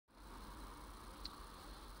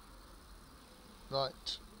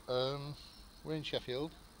Right, we're in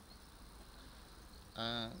Sheffield,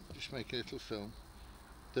 just make a little film.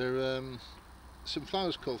 There are some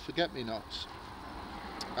flowers called forget-me-nots,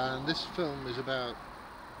 and this film is about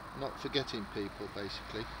not forgetting people,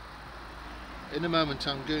 basically. In a moment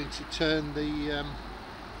I'm going to turn the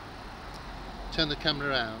camera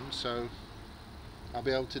around, so I'll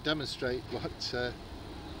be able to demonstrate what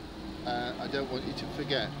I don't want you to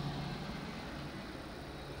forget.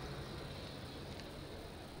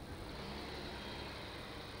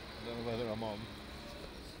 I don't know whether I'm on.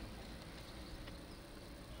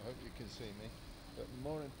 I hope you can see me. But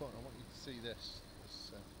more important, I want you to see this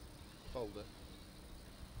folder,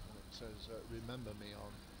 and it says "Remember Me"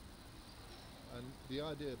 on. And the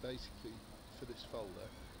idea, basically, for this folder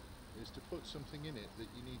is to put something in it that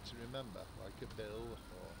you need to remember, like a bill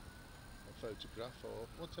or a photograph or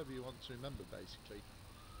whatever you want to remember, basically.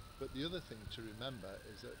 But the other thing to remember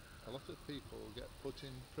is that a lot of people get put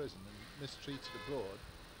in prison and mistreated abroad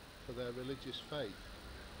for their religious faith.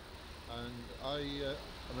 And I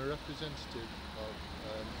am a representative of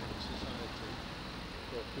a society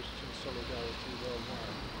called Christian Solidarity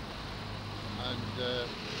Worldwide, and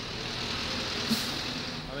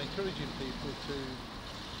I'm encouraging people to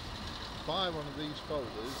buy one of these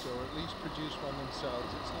folders, or at least produce one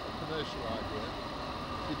themselves. It's not a commercial idea.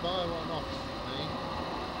 If you buy one off me,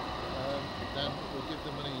 then we'll give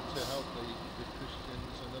the money to help the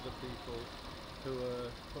Christians and other people who are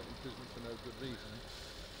put in prison for no good reason.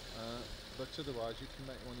 But otherwise you can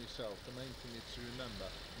make one yourself. The main thing is to remember,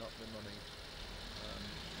 not the money.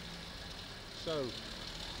 So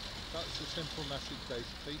that's the simple message,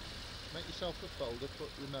 basically. Make yourself a folder, put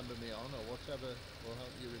 "Remember Me" on, or whatever will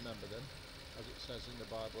help you remember them. As it says in the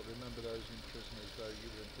Bible, remember those in prison as though you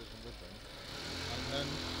were in prison with them. And then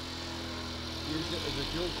use it as a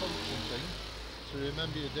dual function thing to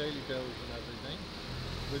remember your daily bills and everything,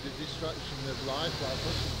 with the distraction of life, like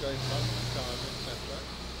buses going past, cars, etc.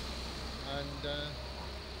 And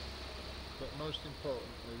but most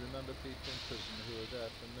importantly, remember people in prison who are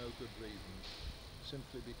there for no good reason,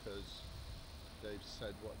 simply because they've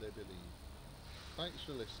said what they believe. Thanks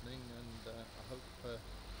for listening, and I hope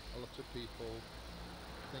a lot of people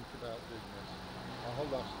think about doing this. I'll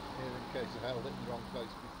hold off here in case I held it in the wrong place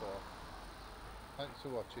before. Thanks for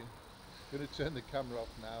watching. I'm going to turn the camera off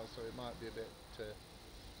now, so it might be a bit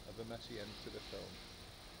of a messy end to the film.